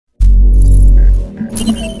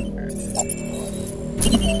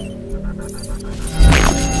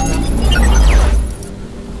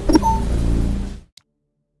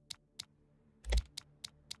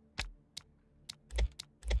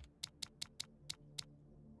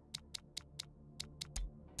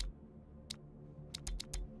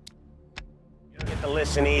to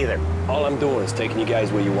listen either. All I'm doing is taking you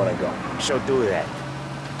guys where you want to go. So do that.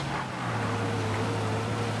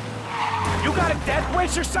 You got a death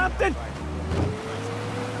wish or something?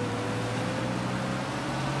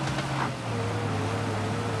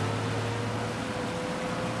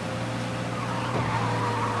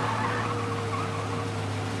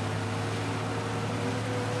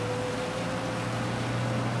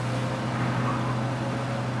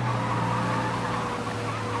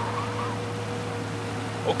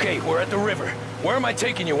 Okay, we're at the river. Where am I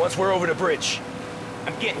taking you once we're over the bridge?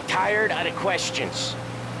 I'm getting tired of the questions.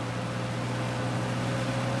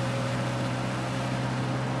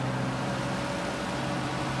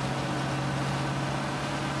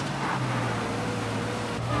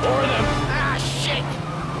 More of them. Ah, shit!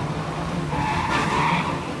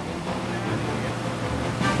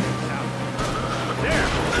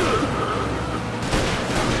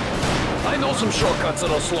 I know some shortcuts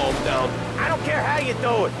that'll slow them down. I don't care how you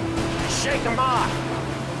do it. Shake them off.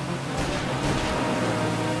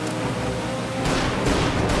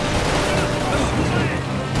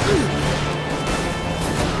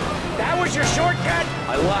 That was your shortcut?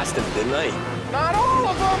 I lost him, didn't I? Not all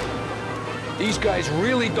of them. These guys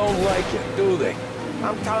really don't like you, do they?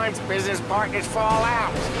 Sometimes business partners fall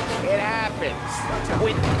out. It happens.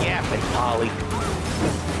 Quit yapping, Polly.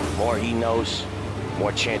 The more he knows,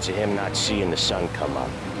 more chance of him not seeing the sun come up.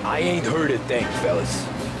 I ain't heard a thing, fellas.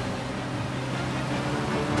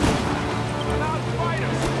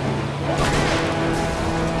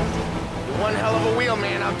 You're one hell of a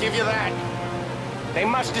wheelman, I'll give you that. They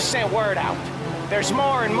must have sent word out. There's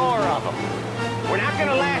more and more of them. We're not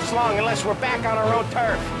gonna last long unless we're back on our own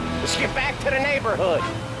turf. Let's get back to the neighborhood.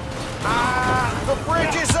 The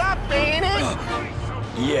bridge is up, ain't it?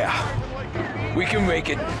 Yeah. We can make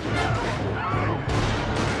it.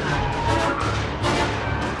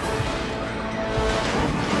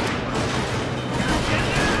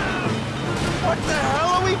 What the hell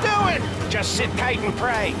are we doing? Just sit tight and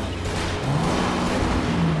pray.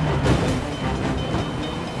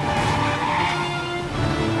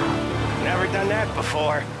 Never done that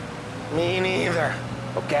before. Me neither.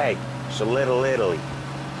 Okay, so Little Italy.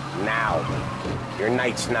 Now. Your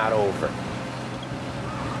night's not over.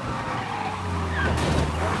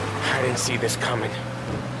 I didn't see this coming.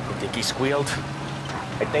 You think he squealed?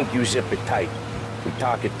 I think you zip it tight. We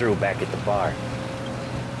talk it through back at the bar.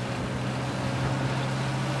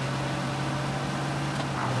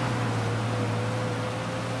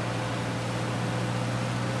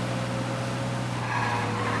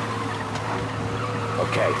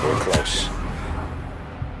 Okay, we're close.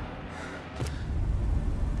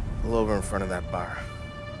 Pull over in front of that bar.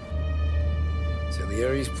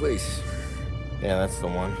 Salieri's place. Yeah, that's the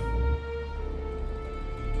one.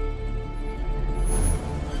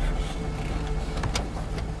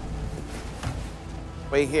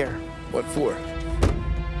 Wait here. What for?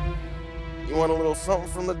 You want a little something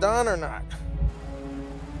from the Don or not?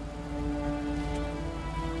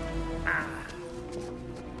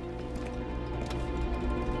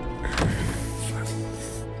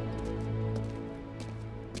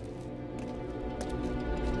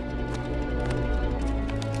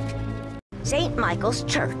 St. Michael's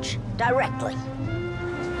Church, directly.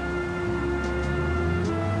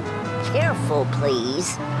 Careful,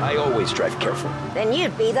 please. I always drive careful. Then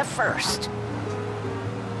you'd be the first.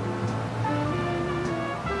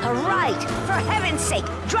 A right! For heaven's sake,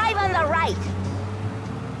 drive on the right!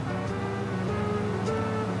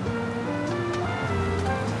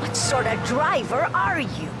 What sort of driver are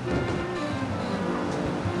you?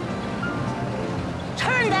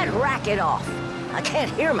 Turn that racket off! I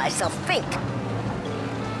can't hear myself think.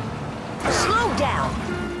 Slow down!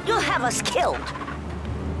 You'll have us killed!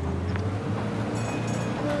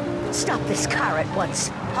 Stop this car at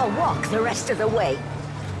once. I'll walk the rest of the way.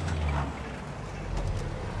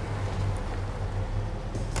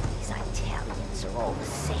 These Italians are all the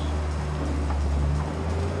same.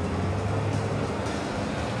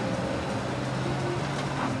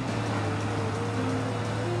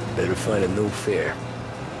 Better find a new fare.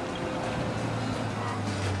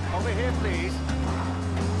 Over here, please.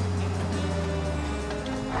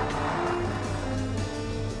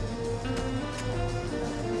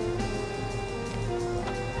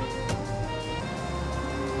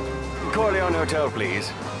 Corleone Hotel,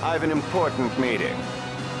 please. I have an important meeting.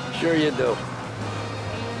 Sure you do.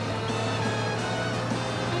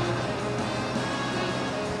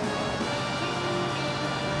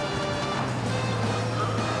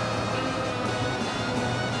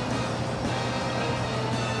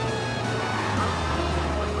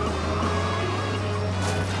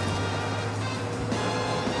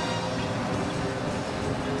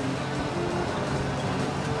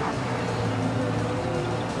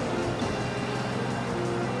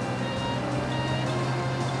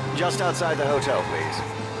 Just outside the hotel, please.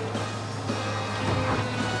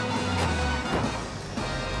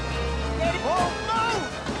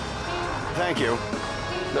 Thank you.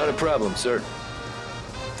 Not a problem, sir.